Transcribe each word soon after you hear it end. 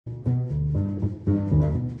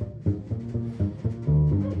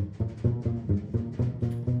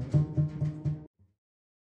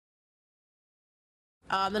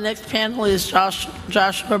The next panel is Joshua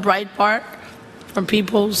Breitbart from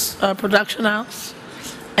People's Production House,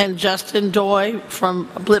 and Justin Doy from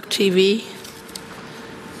Blip TV,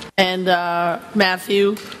 and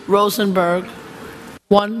Matthew Rosenberg,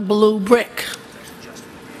 One Blue Brick.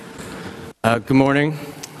 Good morning.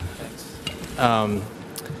 It's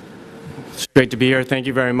great to be here. Thank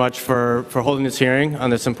you very much for holding this hearing on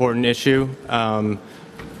this important issue.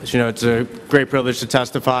 As you know, it's a great privilege to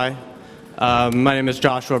testify. My name is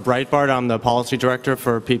Joshua Breitbart. I'm the Policy Director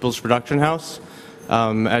for People's Production House.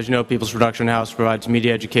 As you know, People's Production House provides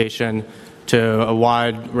media education to a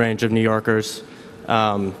wide range of New Yorkers,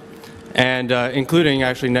 including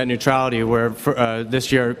actually net neutrality, where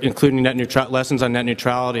this year, including lessons on net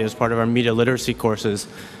neutrality as part of our media literacy courses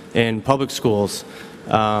in public schools.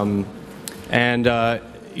 You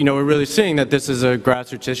know, we're really seeing that this is a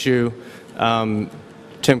grassroots issue.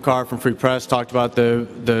 Tim Carr from Free Press talked about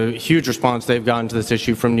the huge response they've gotten to this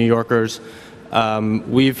issue from New Yorkers.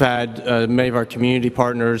 We've had many of our community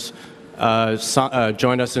partners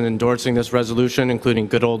join us in endorsing this resolution, including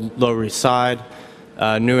Good Old Lower East Side,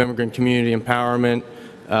 New Immigrant Community Empowerment,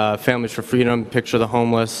 Families for Freedom, Picture the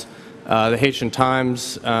Homeless. The Haitian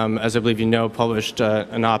Times, as I believe you know, published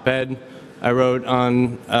an op-ed I wrote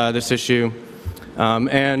on this issue.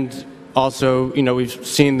 And also, you know, we've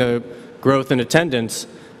seen the growth in attendance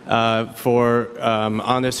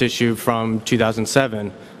on this issue from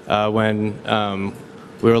 2007 when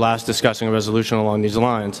we were last discussing a resolution along these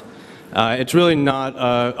lines. It's really not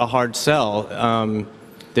a hard sell,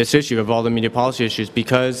 this issue of all the media policy issues,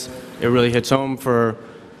 because it really hits home for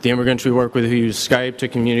the immigrants we work with who use Skype to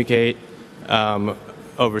communicate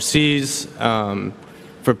overseas,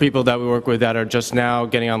 for people that we work with that are just now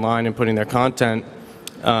getting online and putting their content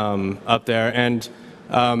up there. And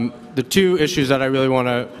the two issues that I really want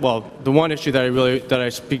to, well, the one issue that I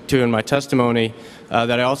speak to in my testimony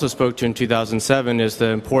that I also spoke to in 2007 is the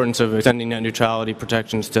importance of extending net neutrality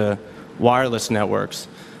protections to wireless networks.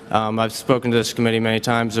 I've spoken to this committee many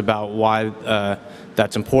times about why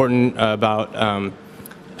that's important, about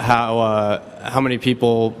how many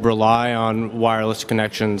people rely on wireless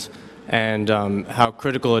connections, and how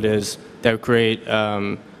critical it is that we create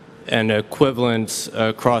an equivalence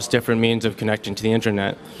across different means of connecting to the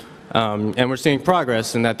internet. And we're seeing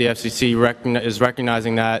progress in that the FCC is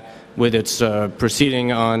recognizing that with its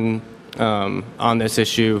proceeding on this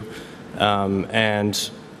issue,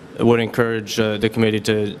 and would encourage the committee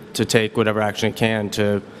to take whatever action it can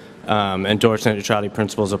to endorse net neutrality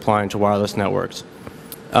principles applying to wireless networks.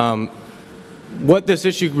 What this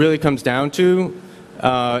issue really comes down to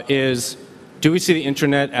is, do we see the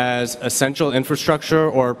internet as essential infrastructure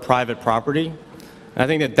or private property? I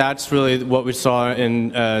think that that's really what we saw in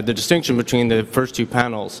the distinction between the first two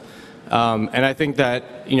panels. And I think that,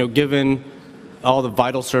 you know, given all the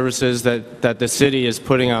vital services that the city is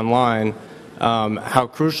putting online, how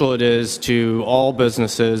crucial it is to all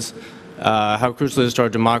businesses, how crucial it is to our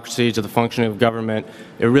democracy, to the functioning of government,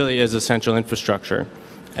 it really is essential infrastructure.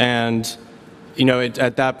 And, you know,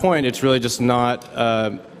 at that point, it's really just not,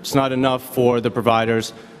 it's not enough for the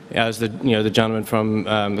providers, as the gentleman from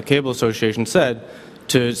the Cable Association said,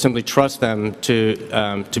 to simply trust them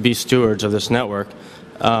to be stewards of this network.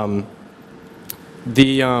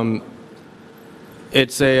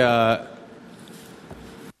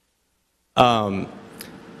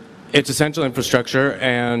 It's essential infrastructure,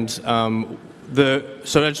 and so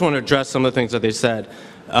I just want to address some of the things that they said.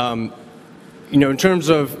 You know, in terms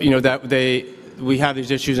of, you know, that we have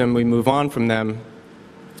these issues and we move on from them.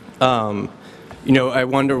 You know, I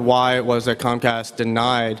wonder why it was that Comcast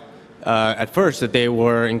denied at first that they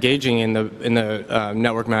were engaging in the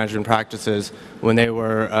network management practices when they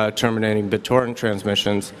were terminating BitTorrent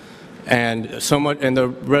transmissions, and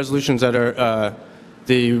the resolutions that are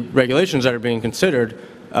the regulations that are being considered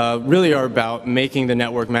really are about making the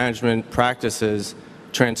network management practices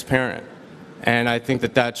transparent. And I think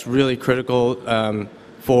that that's really critical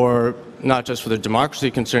for not just for the democracy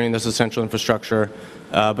concerning this essential infrastructure,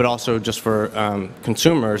 but also just for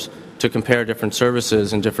consumers to compare different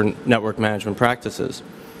services and different network management practices.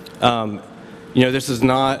 You know, this is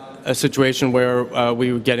not a situation where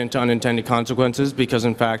we would get into unintended consequences, because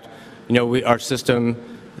in fact, you know, our system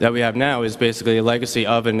that we have now is basically a legacy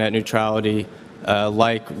of a net neutrality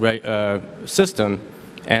system,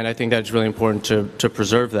 and I think that's really important to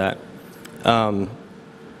preserve that. You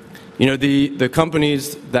know, the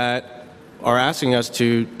companies that are asking us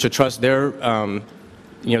to trust their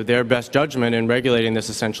you know, their best judgment in regulating this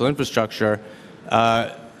essential infrastructure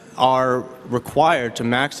are required to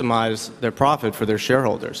maximize their profit for their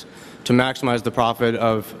shareholders, to maximize the profit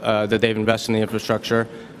of that they've invested in the infrastructure,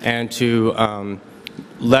 and to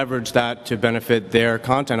leverage that to benefit their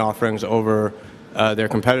content offerings over their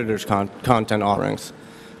competitors' content offerings.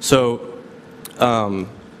 So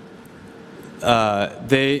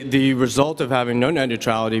the result of having no net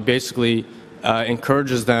neutrality basically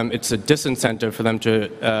encourages them, it's a disincentive for them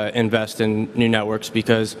to invest in new networks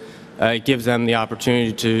because it gives them the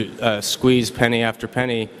opportunity to squeeze penny after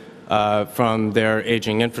penny from their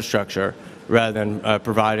aging infrastructure rather than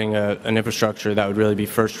providing an infrastructure that would really be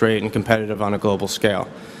first-rate and competitive on a global scale.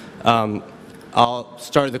 I'll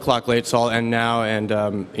start the clock late, so I'll end now, and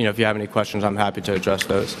if you have any questions, I'm happy to address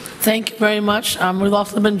those. Thank you very much. We've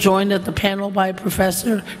also been joined at the panel by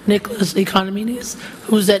Professor Nicholas Economides,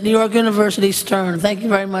 who's at New York University Stern. Thank you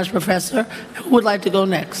very much, Professor. Who would like to go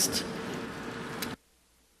next?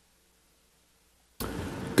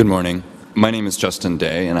 Good morning. My name is Justin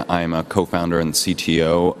Day, and I am a co-founder and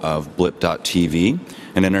CTO of Blip.tv,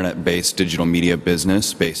 an internet-based digital media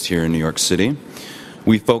business based here in New York City.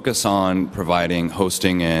 We focus on providing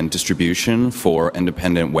hosting and distribution for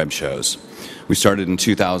independent web shows. We started in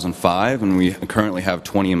 2005, and we currently have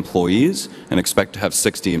 20 employees and expect to have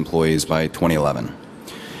 60 employees by 2011.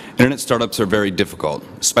 Internet startups are very difficult,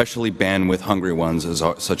 especially bandwidth-hungry ones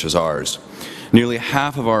such as ours. Nearly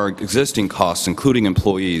half of our existing costs, including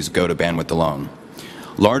employees, go to bandwidth alone.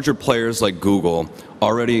 Larger players like Google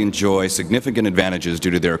already enjoy significant advantages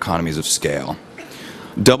due to their economies of scale.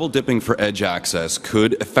 Double dipping for edge access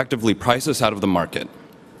could effectively price us out of the market.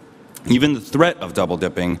 Even the threat of double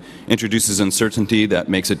dipping introduces uncertainty that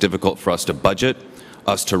makes it difficult for us to budget,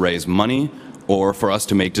 us to raise money, or for us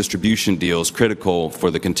to make distribution deals critical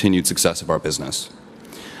for the continued success of our business.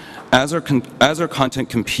 As our content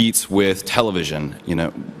competes with television,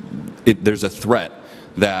 there's a threat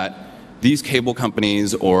that these cable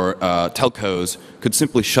companies or telcos could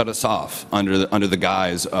simply shut us off under the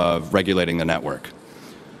guise of regulating the network.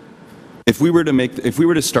 If we were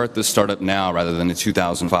to start this startup now rather than in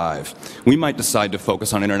 2005, we might decide to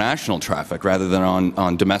focus on international traffic rather than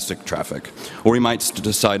on domestic traffic, or we might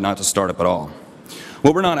decide not to start up at all.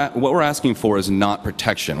 What we're asking for is not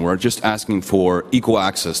protection. We're just asking for equal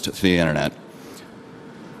access to the internet.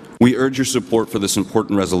 We urge your support for this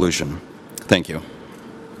important resolution. Thank you.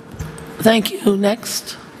 Thank you.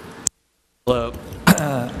 Next. Hello.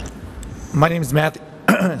 My name is Matthew.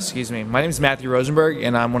 Excuse me. My name is Matthew Rosenberg,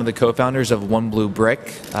 and I'm one of the co-founders of One Blue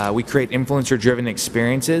Brick. We create influencer-driven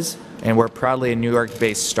experiences, and we're proudly a New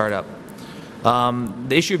York-based startup.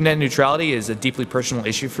 The issue of net neutrality is a deeply personal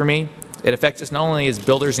issue for me. It affects us not only as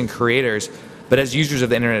builders and creators, but as users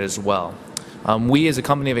of the internet as well. We as a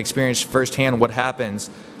company have experienced firsthand what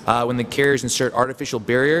happens when the carriers insert artificial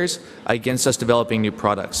barriers against us developing new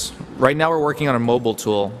products. Right now we're working on a mobile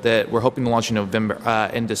tool that we're hoping to launch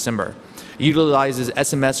in December. It utilizes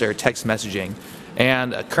SMS or text messaging.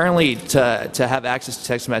 And currently to have access to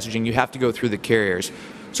text messaging, you have to go through the carriers.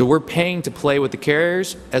 So we're paying to play with the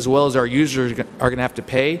carriers, as well as our users are going to have to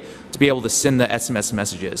pay to be able to send the SMS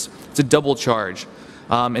messages. It's a double charge.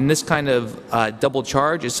 And this kind of double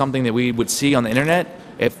charge is something that we would see on the internet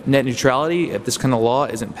if net neutrality, if this kind of law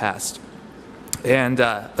isn't passed. And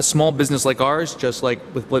a small business like ours, just like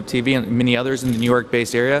with Blip TV and many others in the New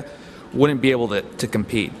York-based area, wouldn't be able to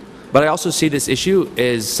compete. But I also see this issue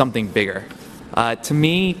as something bigger. To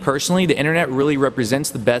me, personally, the internet really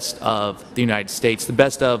represents the best of the United States, the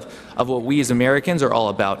best of what we as Americans are all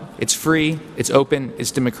about. It's free, it's open,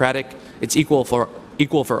 it's democratic, it's equal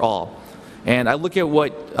for all. And I look at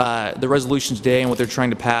what the resolution today and what they're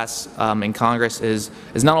trying to pass in Congress is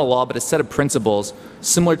not a law, but a set of principles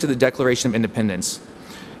similar to the Declaration of Independence.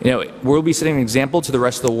 We'll be setting an example to the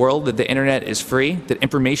rest of the world that the internet is free, that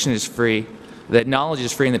information is free, that knowledge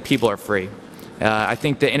is free, and that people are free. I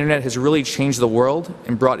think the internet has really changed the world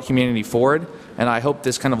and brought humanity forward, and I hope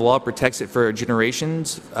this kind of law protects it for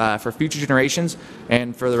generations, for future generations,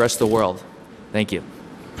 and for the rest of the world. Thank you.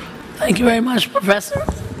 Thank you very much, Professor.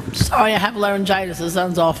 Sorry, I have laryngitis. It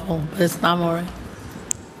sounds awful, but it's not all right.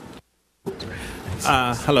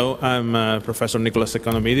 Hello, I'm Professor Nicholas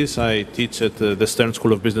Economides. I teach at the Stern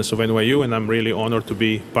School of Business of NYU, and I'm really honored to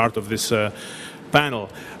be part of this panel.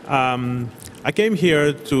 I came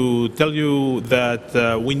here to tell you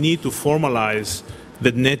that we need to formalize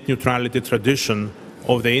the net neutrality tradition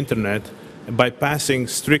of the internet by passing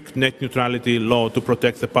strict net neutrality law to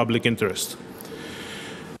protect the public interest.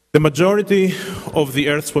 The majority of the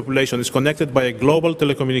Earth's population is connected by a global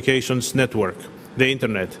telecommunications network, the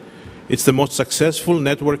internet. It's the most successful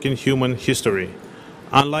network in human history.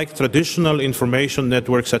 Unlike traditional information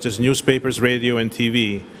networks such as newspapers, radio, and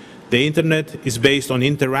TV, the internet is based on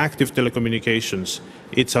interactive telecommunications.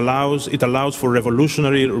 It allows for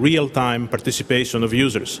revolutionary real-time participation of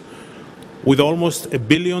users. with almost 1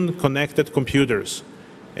 billion connected computers,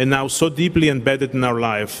 and now so deeply embedded in our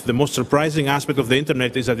life, the most surprising aspect of the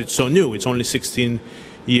internet is that it's so new. It's only 16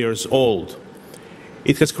 years old.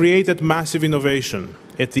 It has created massive innovation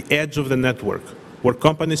at the edge of the network, where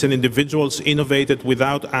companies and individuals innovated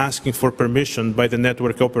without asking for permission by the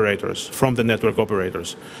network operators, from the network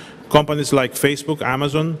operators. Companies like Facebook,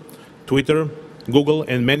 Amazon, Twitter, Google,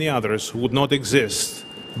 and many others would not exist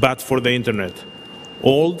but for the internet.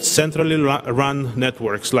 Old, centrally run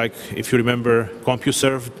networks, like, if you remember,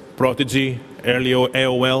 CompuServe, Prodigy, early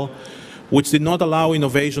AOL, which did not allow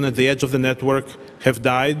innovation at the edge of the network, have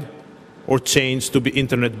died or changed to be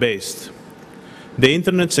internet-based. The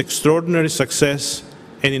internet's extraordinary success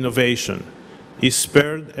and innovation is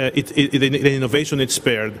spared, the innovation it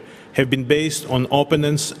spared have been based on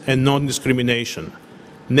openness and non-discrimination.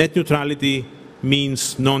 Net neutrality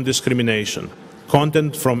means non-discrimination.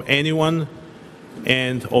 Content from anyone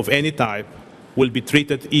and of any type will be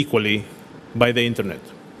treated equally by the internet.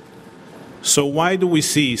 So why do we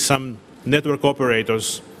see some network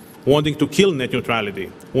operators wanting to kill net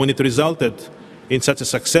neutrality when it resulted in such a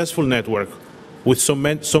successful network with so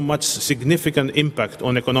much significant impact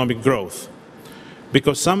on economic growth?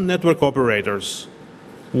 Because some network operators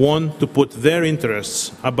want to put their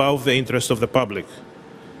interests above the interests of the public.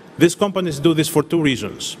 These companies do this for two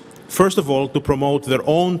reasons. First of all, to promote their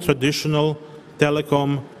own traditional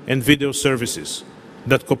telecom and video services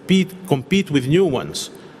that compete with new ones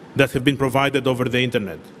that have been provided over the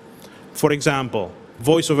internet. For example,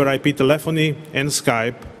 voice over IP telephony and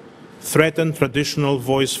Skype threaten traditional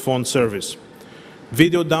voice phone service.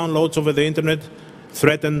 Video downloads over the internet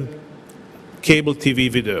threaten cable TV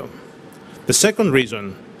video. The second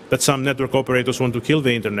reason that some network operators want to kill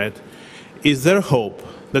the internet is their hope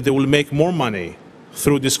that they will make more money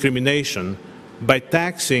through discrimination by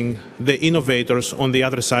taxing the innovators on the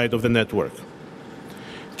other side of the network.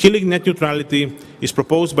 Killing net neutrality is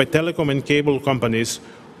proposed by telecom and cable companies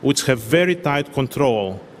which have very tight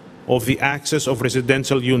control of the access of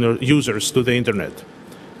residential users to the internet.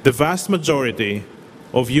 The vast majority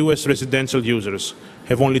of US residential users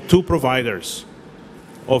have only two providers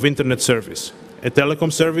of internet service, a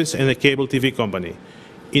telecom service and a cable TV company.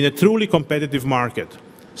 In a truly competitive market,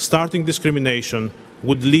 starting discrimination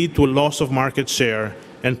would lead to a loss of market share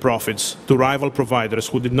and profits to rival providers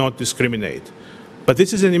who did not discriminate. But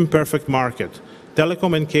this is an imperfect market.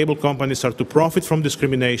 Telecom and cable companies are to profit from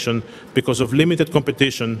discrimination because of limited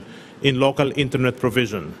competition in local internet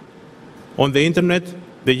provision. On the internet,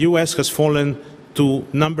 the US has fallen to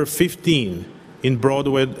number 15 in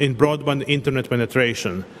broadband internet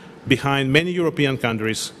penetration, behind many European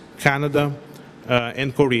countries, Canada,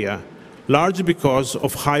 and Korea, largely because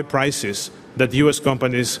of high prices that US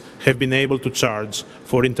companies have been able to charge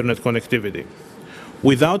for internet connectivity.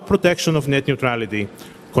 Without protection of net neutrality,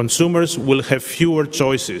 consumers will have fewer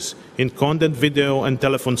choices in content, video, and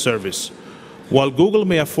telephone service. While Google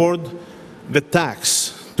may afford the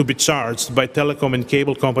tax to be charged by telecom and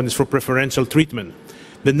cable companies for preferential treatment,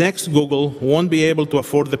 the next Google won't be able to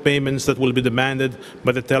afford the payments that will be demanded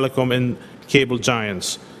by the telecom and cable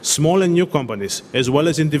giants. Small and new companies, as well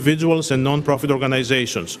as individuals and non-profit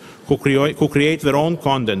organizations who create their own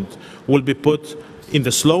content, will be put in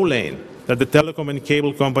the slow lane that the telecom and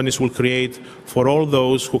cable companies will create for all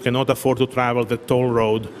those who cannot afford to travel the toll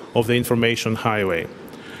road of the information highway.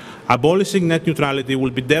 Abolishing net neutrality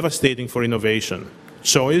will be devastating for innovation,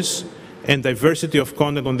 choice, and diversity of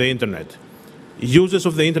content on the internet. Users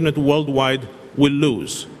of the internet worldwide will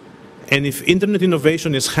lose. And if internet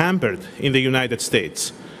innovation is hampered in the United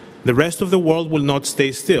States, the rest of the world will not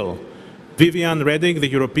stay still. Viviane Reding, the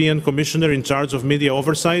European Commissioner in charge of media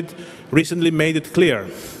oversight, recently made it clear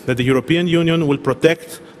that the European Union will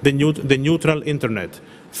protect the neutral internet.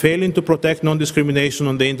 Failing to protect non-discrimination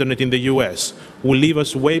on the internet in the US will leave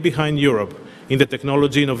us way behind Europe in the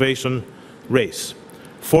technology innovation race.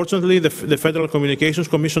 Fortunately, the Federal Communications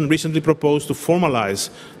Commission recently proposed to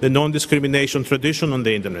formalize the non-discrimination tradition on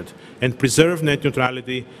the internet and preserve net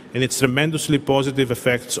neutrality and its tremendously positive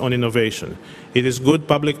effects on innovation. It is good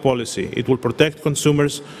public policy. It will protect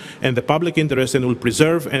consumers and the public interest and will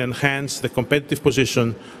preserve and enhance the competitive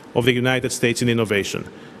position of the United States in innovation.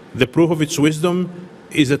 The proof of its wisdom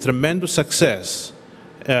is a tremendous success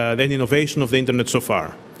in innovation of the internet so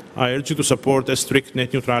far. I urge you to support a strict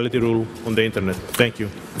net neutrality rule on the internet. Thank you.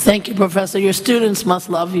 Thank you, Professor. Your students must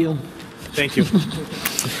love you. Thank you.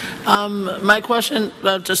 My question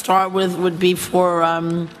to start with would be for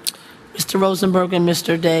Mr. Rosenberg and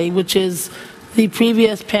Mr. Day, which is the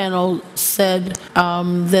previous panel said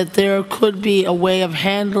that there could be a way of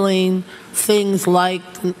handling things like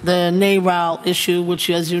the NARAL issue, which,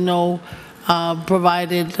 as you know,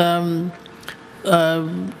 provided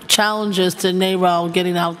challenges to NARAL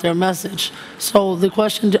getting out their message. So the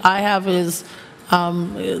question I have is,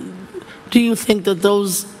 do you think that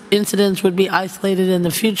those incidents would be isolated in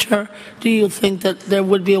the future? Do you think that there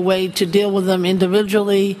would be a way to deal with them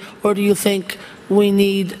individually, or do you think we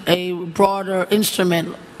need a broader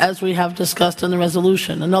instrument, as we have discussed in the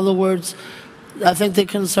resolution? In other words, I think the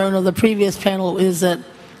concern of the previous panel is that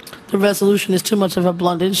the resolution is too much of a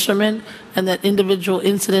blunt instrument, and that individual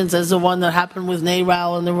incidents, as the one that happened with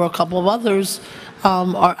NARAL, and there were a couple of others,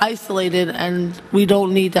 are isolated, and we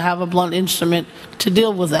don't need to have a blunt instrument to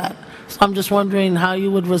deal with that. So I'm just wondering how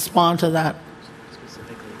you would respond to that.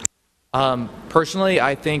 Personally,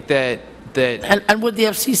 I think that And would the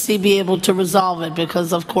FCC be able to resolve it?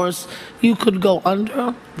 Because, of course, you could go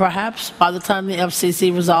under, perhaps, by the time the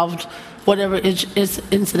FCC resolved whatever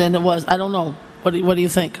incident it was. I don't know. What do you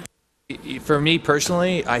think? For me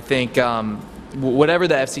personally, I think whatever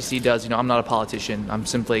the FCC does, I'm not a politician. I'm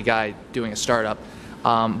simply a guy doing a startup.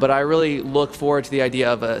 But I really look forward to the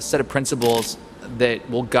idea of a set of principles that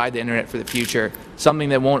will guide the internet for the future, something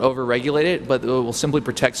that won't overregulate it, but will simply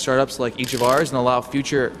protect startups like each of ours and allow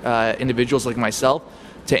future individuals like myself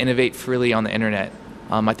to innovate freely on the internet.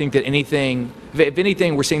 I think that if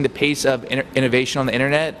anything, we're seeing the pace of innovation on the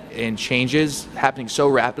internet and changes happening so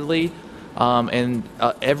rapidly, and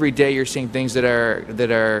every day you're seeing things that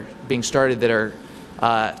are being started that are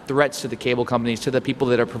threats to the cable companies, to the people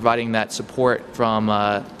that are providing that support from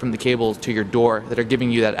the cable to your door, that are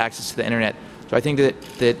giving you that access to the internet. So I think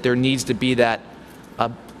that there needs to be that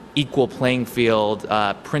equal playing field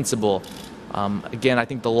principle. Again, I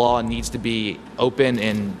think the law needs to be open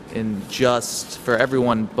and just for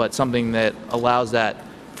everyone, but something that allows that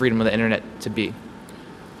freedom of the internet to be.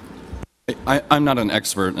 I'm not an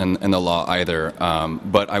expert in the law either,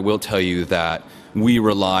 but I will tell you that we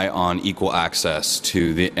rely on equal access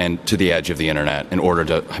to the edge of the internet in order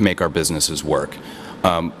to make our businesses work.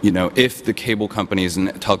 If the cable companies and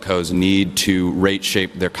telcos need to rate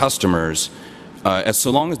shape their customers, so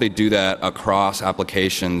long as they do that across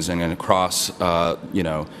applications and across, so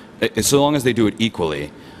long as they do it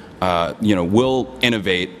equally, we'll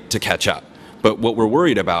innovate to catch up. But what we're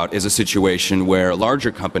worried about is a situation where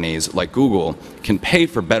larger companies like Google can pay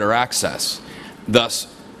for better access, thus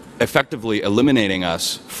effectively eliminating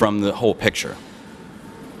us from the whole picture.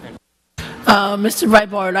 Mr.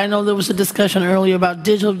 Breitbart, I know there was a discussion earlier about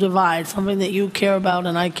digital divide, something that you care about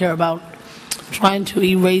and I care about, trying to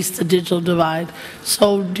erase the digital divide.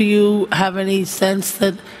 So do you have any sense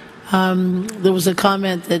that there was a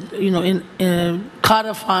comment that, in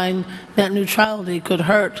codifying net neutrality could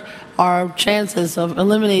hurt our chances of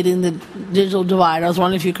eliminating the digital divide? I was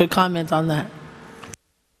wondering if you could comment on that.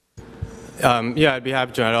 Yeah, I'd be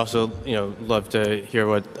happy to. I'd also, love to hear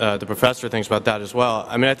what the professor thinks about that as well.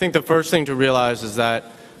 I mean, I think the first thing to realize is that,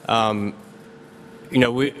 closing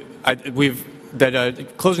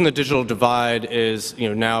the digital divide is,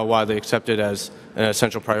 now widely accepted as an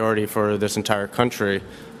essential priority for this entire country.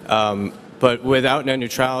 But without net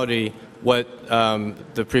neutrality, what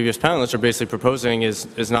the previous panelists are basically proposing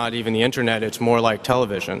is not even the internet. It's more like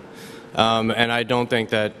television, and I don't think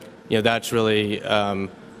that that's really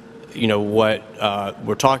what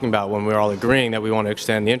we're talking about when we're all agreeing that we want to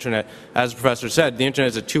extend the internet. As the professor said, the internet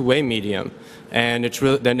is a two-way medium, and it's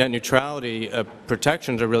really, the net neutrality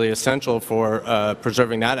protections are really essential for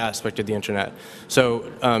preserving that aspect of the internet. So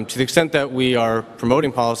to the extent that we are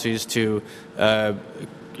promoting policies to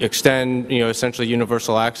extend, essentially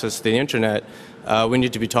universal access to the internet, we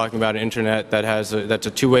need to be talking about an internet that that's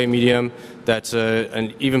a two-way medium, that's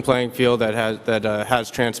an even playing field, that has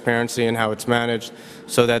transparency in how it's managed,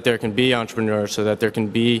 so that there can be entrepreneurs, so that there can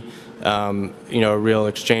be a real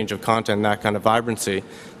exchange of content and that kind of vibrancy.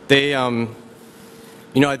 There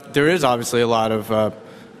is obviously a lot of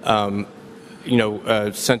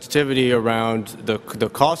sensitivity around the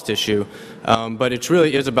cost issue, but it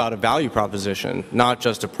really is about a value proposition, not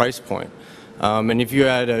just a price point. And if you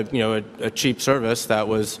had a cheap service that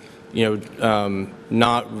was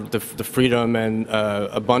not the freedom and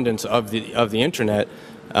abundance of the internet,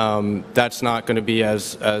 that's not going to be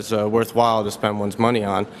as worthwhile to spend one's money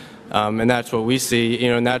on, and that's what we see.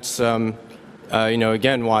 And that's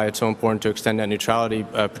again why it's so important to extend net neutrality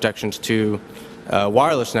protections to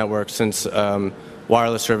wireless networks, since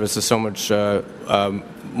wireless service is so much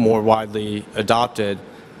more widely adopted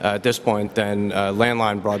at this point than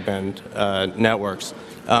landline broadband networks.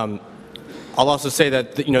 I'll also say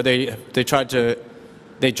that they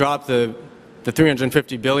dropped the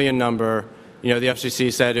 350 billion number. The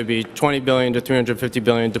FCC said it'd be 20 billion to 350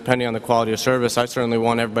 billion depending on the quality of service. I certainly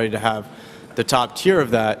want everybody to have the top tier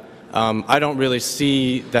of that. I don't really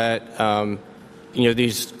see that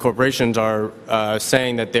these corporations are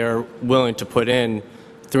saying that they're willing to put in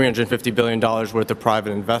 $350 billion worth of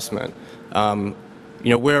private investment.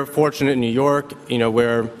 We're fortunate in New York.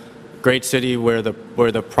 We're a great city. We're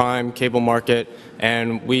the prime cable market,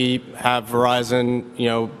 and we have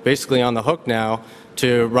Verizon, basically on the hook now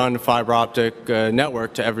to run a fiber optic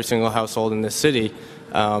network to every single household in this city,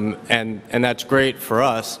 and that's great for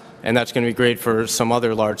us, and that's going to be great for some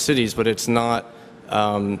other large cities. But it's not,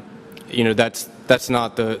 that's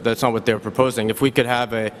not what they're proposing. If we could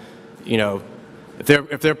have a,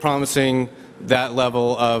 if they're promising that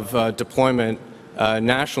level of deployment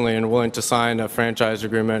nationally and willing to sign a franchise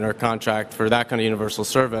agreement or contract for that kind of universal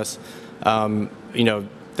service, then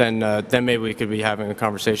maybe we could be having a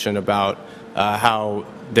conversation about how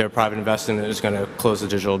their private investment is going to close the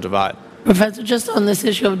digital divide. Professor, just on this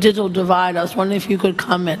issue of digital divide, I was wondering if you could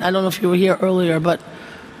comment. I don't know if you were here earlier, but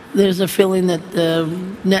there's a feeling that the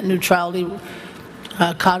net neutrality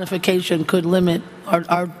codification could limit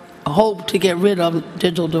our hope to get rid of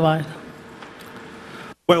digital divide.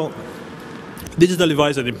 Well, digital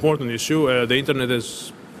divide is an important issue. The internet,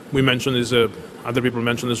 as we mentioned, other people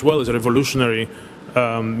mentioned as well, is a revolutionary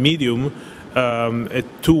medium, a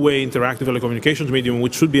two-way interactive telecommunications medium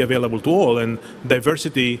which should be available to all, and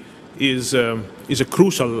diversity is a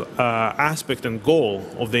crucial aspect and goal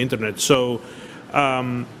of the internet. So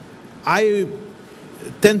I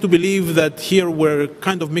tend to believe that here we're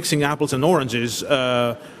kind of mixing apples and oranges.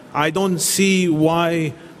 I don't see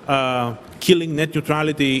why killing net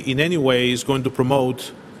neutrality in any way is going to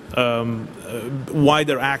promote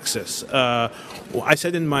wider access. I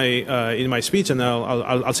said in my speech, and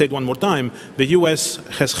I'll say it one more time, the US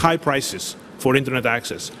has high prices for internet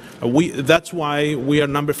access. That's why we are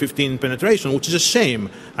number 15 in penetration, which is a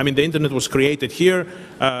shame. I mean, the internet was created here.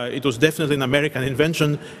 It was definitely an American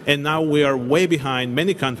invention, and now we are way behind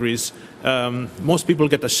many countries. Most people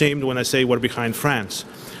get ashamed when I say we're behind France.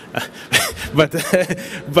 but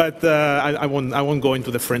I won't go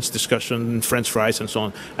into the French discussion, French fries and so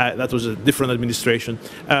on. That was a different administration.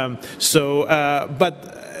 But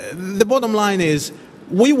the bottom line is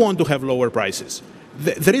we want to have lower prices.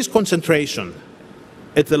 There is concentration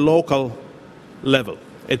at the local level,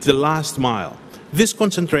 at the last mile. This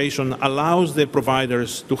concentration allows the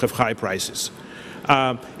providers to have high prices.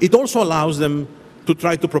 It also allows them to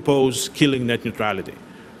try to propose killing net neutrality.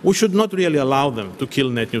 We should not really allow them to kill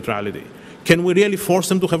net neutrality. Can we really force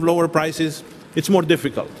them to have lower prices? It's more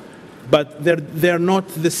difficult. But they're not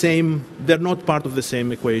the same, they're not part of the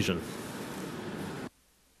same equation.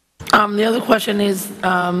 The other question is,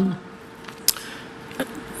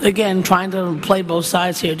 again, trying to play both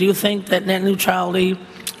sides here. Do you think that net neutrality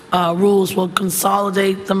rules will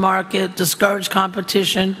consolidate the market, discourage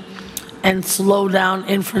competition, and slow down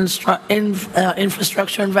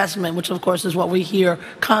infrastructure investment, which of course is what we hear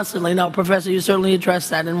constantly? Now, Professor, you certainly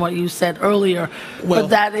addressed that in what you said earlier, but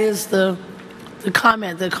that is the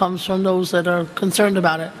comment that comes from those that are concerned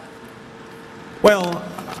about it. Well,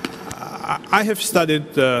 I have studied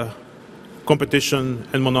competition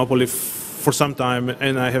and monopoly for some time,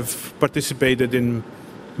 and I have participated in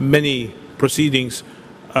many proceedings,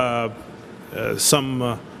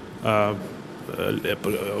 some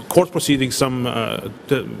court proceedings, some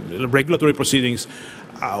regulatory proceedings.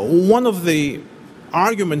 One of the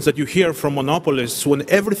arguments that you hear from monopolists when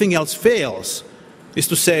everything else fails is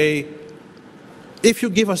to say, if you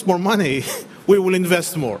give us more money, we will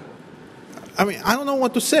invest more. I mean, I don't know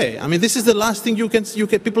what to say. I mean, this is the last thing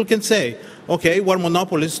people can say. Okay, we're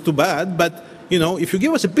monopolists, too bad, but if you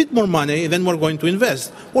give us a bit more money, then we're going to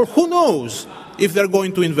invest. Well, who knows if they're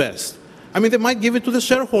going to invest? I mean, they might give it to the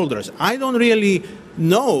shareholders. I don't really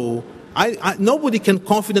know. Nobody can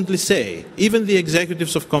confidently say, even the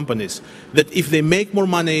executives of companies, that if they make more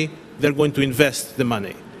money, they're going to invest the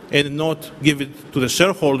money and not give it to the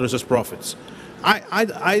shareholders as profits.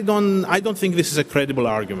 I don't think this is a credible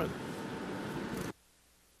argument.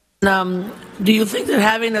 Do you think that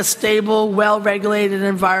having a stable, well-regulated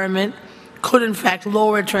environment could, in fact,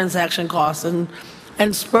 lower transaction costs and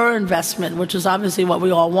spur investment, which is obviously what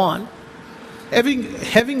we all want?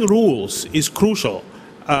 Having rules is crucial.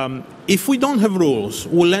 If we don't have rules,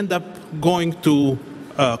 we'll end up going to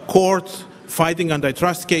court, fighting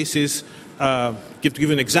antitrust cases. To give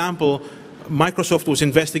you an example, Microsoft was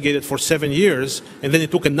investigated for 7 years, and then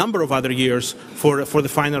it took a number of other years for the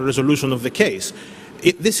final resolution of the case.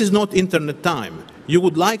 This is not internet time. You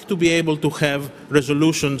would like to be able to have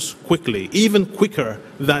resolutions quickly, even quicker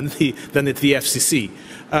than at the FCC.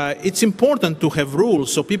 It's important to have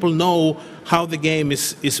rules so people know how the game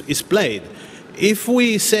is played. if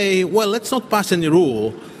we say, well, let's not pass any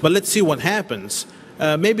rule, but let's see what happens,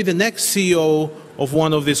 maybe the next CEO of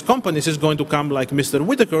one of these companies is going to come like Mr.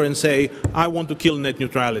 Whitaker and say, I want to kill net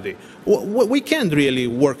neutrality. We can't really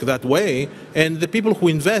work that way. And the people who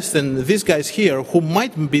invest in these guys here, who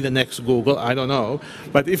might be the next Google, I don't know,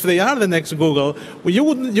 but if they are the next Google, you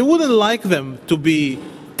wouldn't like them to be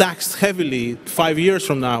taxed heavily 5 years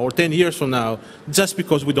from now or 10 years from now just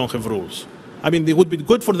because we don't have rules. I mean, it would be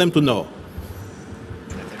good for them to know.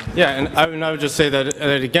 Yeah, and I would just say that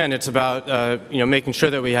again, it's about making sure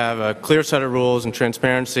that we have a clear set of rules and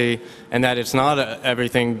transparency, and that it's not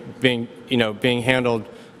everything being handled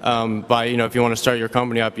by if you want to start your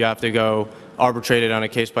company up, you have to go arbitrate it on a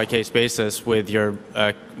case-by-case basis with your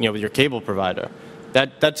with your cable provider.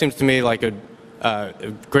 That seems to me like a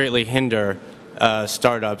greatly hinder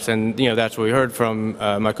startups, and that's what we heard from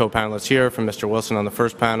my co-panelists here, from Mr. Wilson on the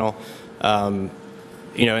first panel.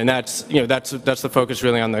 And that's the focus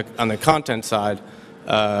really on the content side,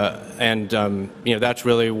 and that's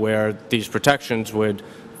really where these protections would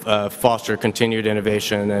foster continued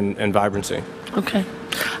innovation and vibrancy. Okay,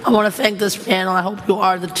 I want to thank this panel. I hope you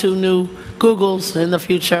are the two new Googles in the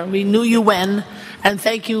future. We knew you when, and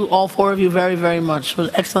thank you all four of you very, very much for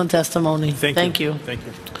excellent testimony. Thank you. Thank you. Thank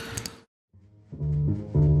you.